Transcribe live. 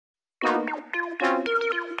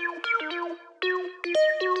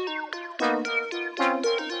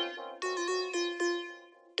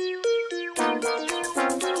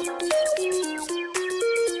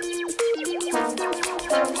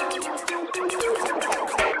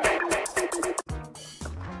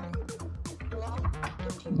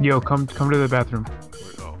Yo, come to the bathroom.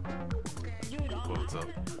 Wait, oh. What's up?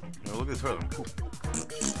 No, look at this toilet. Cool.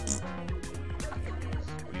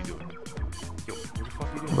 What are you doing? Yo, what the fuck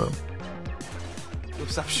are you doing? Bro. Yo,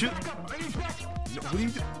 stop shooting! No, what are you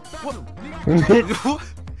doing? What?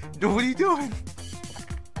 No, what are you doing?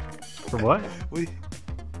 For what? What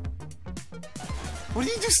do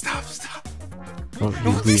you do? Stop! Stop! Oh,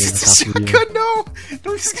 No, this is the shotgun! No!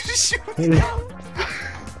 No, he's gonna shoot me!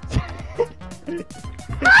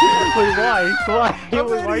 Wait, why? Why?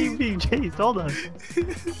 Why are you being chased? Hold on.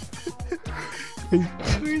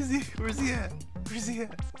 Where is he? Where's he at? Where's he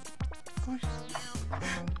at?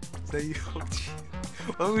 Is that you? Oh, geez.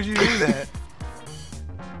 Why would you do that?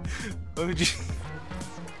 Why would you?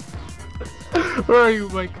 Where are you,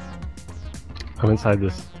 Mike? I'm inside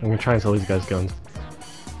this. I'm gonna try and sell these guys guns.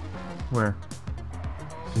 Where?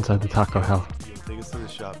 Inside the Taco Hell. Yo, take us to the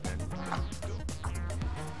shop, man. Go.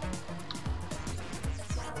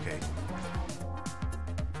 Okay.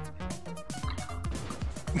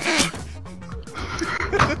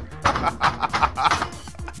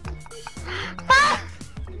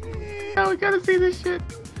 Now we gotta see this shit.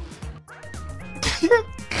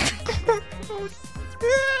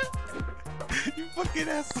 You fucking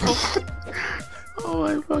asshole. Oh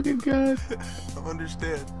my fucking god. I don't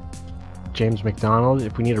understand. James McDonald,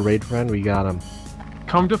 if we need a raid friend, we got him.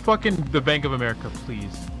 Come to fucking the Bank of America,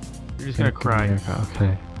 please. You're just gonna cry. America,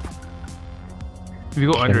 okay. If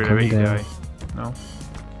you go under it, I come bet you down. die. No?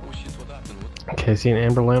 Okay, I see an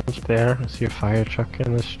amber lamp there. I see a fire truck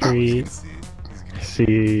in the street. I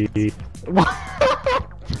see. What?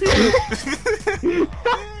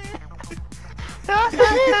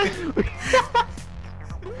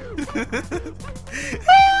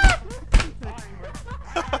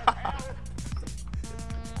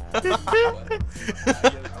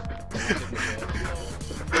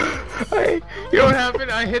 You know what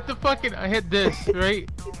happened? I hit this, right?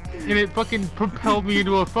 And it fucking propelled me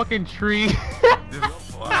into a fucking tree.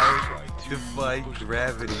 Defy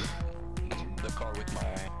gravity. The car with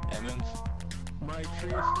my Emmons. My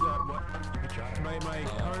tree is stuck. My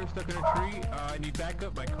car is stuck in a tree. I need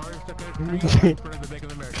backup. My car is stuck in a tree in front of the Bank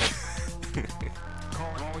of America.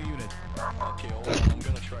 Call all units. Okay, I'm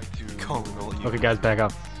gonna try to... Calling all you. Okay, guys, back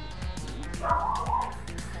up.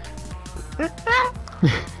 I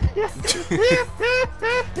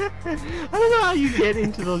don't know how you get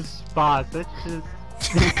into those spots. That's just.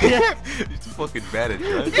 It's fucking bad at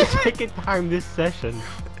driving. The second time this session.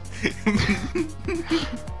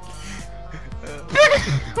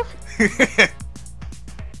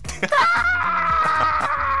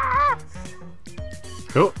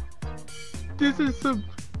 Oh. This is some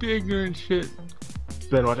ignorant shit.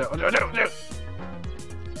 Ben, watch out! Watch out! Watch out!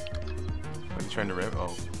 Are you trying to ram?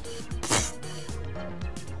 Oh.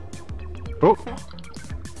 Oh.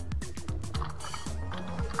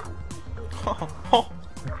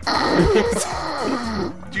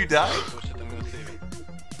 Did you die? Oh shit, I'm gonna save it.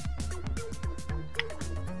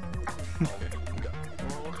 Okay, got it.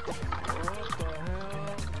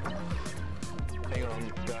 Hang on,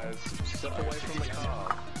 guys. Step away from the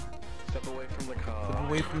car. Step away from the car. Step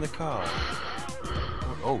away from the car.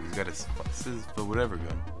 Oh, he's got a scissors for whatever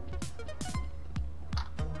gun.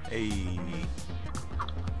 Hey.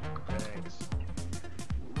 Thanks.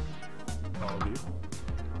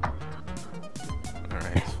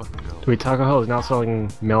 Alright, let's fucking go. Wait, Taco Hell is now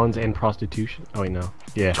selling melons and prostitution? Oh, wait, no.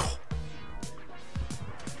 Yeah.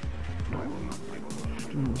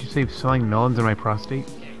 Did you say selling melons in my prostate?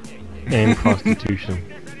 And prostitution.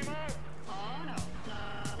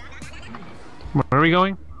 Where are we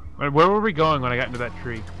going? Where were we going when I got into that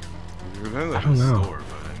tree? We were going to I don't know. store,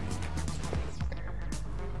 but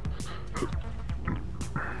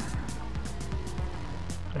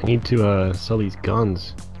I need to sell these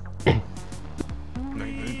guns.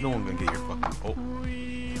 no one's gonna get your fucking.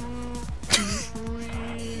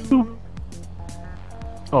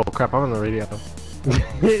 Oh crap! I'm on the radio.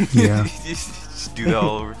 Yeah. Just do that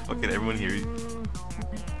all over. Fucking everyone here.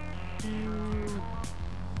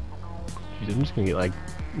 Jeez, I'm just gonna get like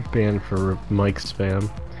banned for mic spam.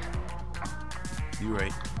 You're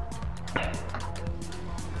right.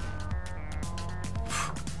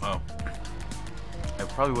 Wow. I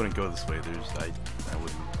probably wouldn't go this way. I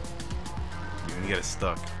wouldn't. You're gonna get us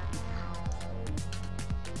stuck.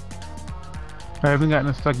 I haven't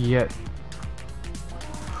gotten stuck yet.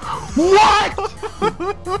 What?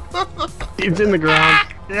 It's in the ground.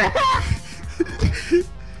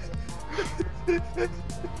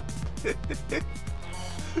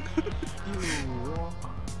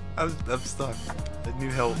 I'm stuck. I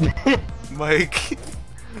need help. Mike.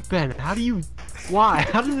 Ben, how do you... Why?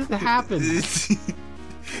 How does this happen?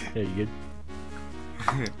 Yeah, you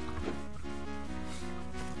good?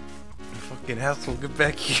 Fucking asshole, get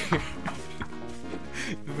back here.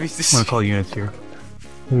 I'm gonna call units here.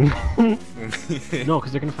 No,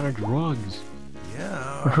 because they're gonna find our drugs.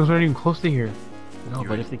 Yeah. Our drugs aren't even close to here. No,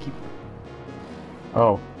 but if they keep...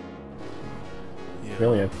 Oh. Yeah. We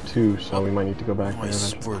only have 2, so we might need to go back I there.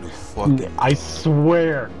 swear to fucking... I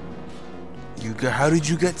swear! You got, how did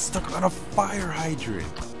you get stuck on a fire hydrant?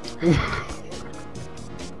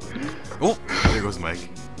 Oh, there goes Mike.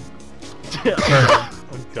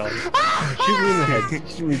 I'm done. Shoot me in the head.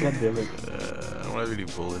 Shoot me, goddammit. I don't have any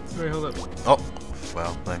bullets. Wait, hold up. Oh,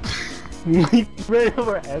 well, thanks. He ran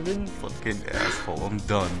over Evan. Fucking asshole, I'm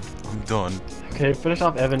done. I'm done. Okay, finish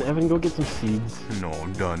off Evan. Evan, go get some seeds. No,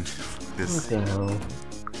 I'm done. What This. the hell?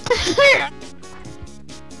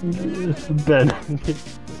 Ben,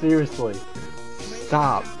 seriously.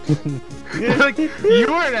 Stop. Like, you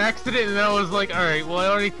were an accident, and then I was like, alright, well, I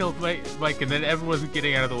already killed Mike, and then Evan wasn't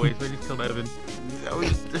getting out of the way, so I just killed Evan. That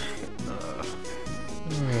was. This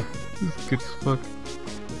is good as fuck.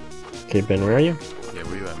 Okay, Ben, where are you? Yeah,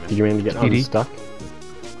 where you at, man? Did you manage to get unstuck?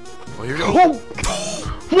 Oh, here we go. Oh!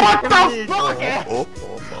 What the fuck?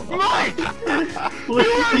 Mike! You were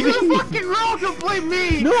in the fucking road to blame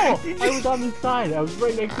me! No! I was on the side. I was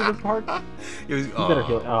right next to the park. It was, You better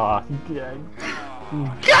kill it. Aw, yeah.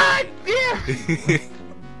 God damn!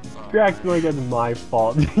 You're acting like that's my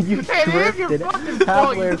fault. You Hey, it is your drifted fucking fault,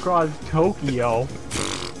 halfway you- across Tokyo.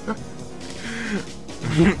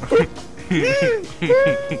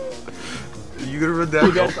 You gonna run that?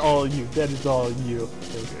 Dude, that's all you. That is all you.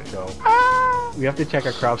 Let's go. We have to check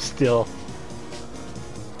our crops still.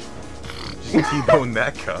 Just T-bone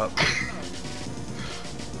that cop.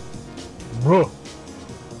 Bro.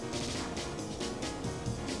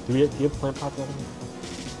 Do you have plant pots out of me?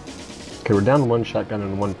 Okay, we're down 1 shotgun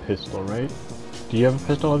and 1 pistol, right? Do you have a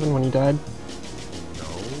pistol, Evan, when you died? No.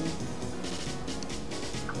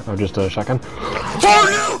 Oh, just a shotgun? Oh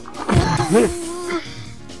no!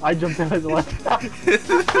 I jumped out of the left side.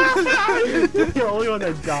 You're the only one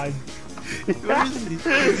that died. Where is he?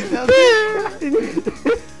 Is he down there?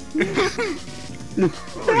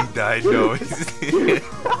 Oh, he died. No.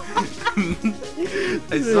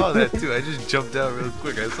 I saw that too. I just jumped out real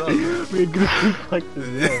quick. I saw that. We had good reflexes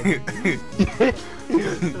there.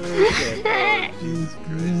 Jesus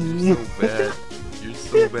Christ, you're so bad. You're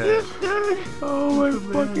so bad. Oh my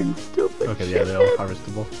fucking stupid. Okay, yeah, they're all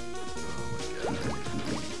harvestable.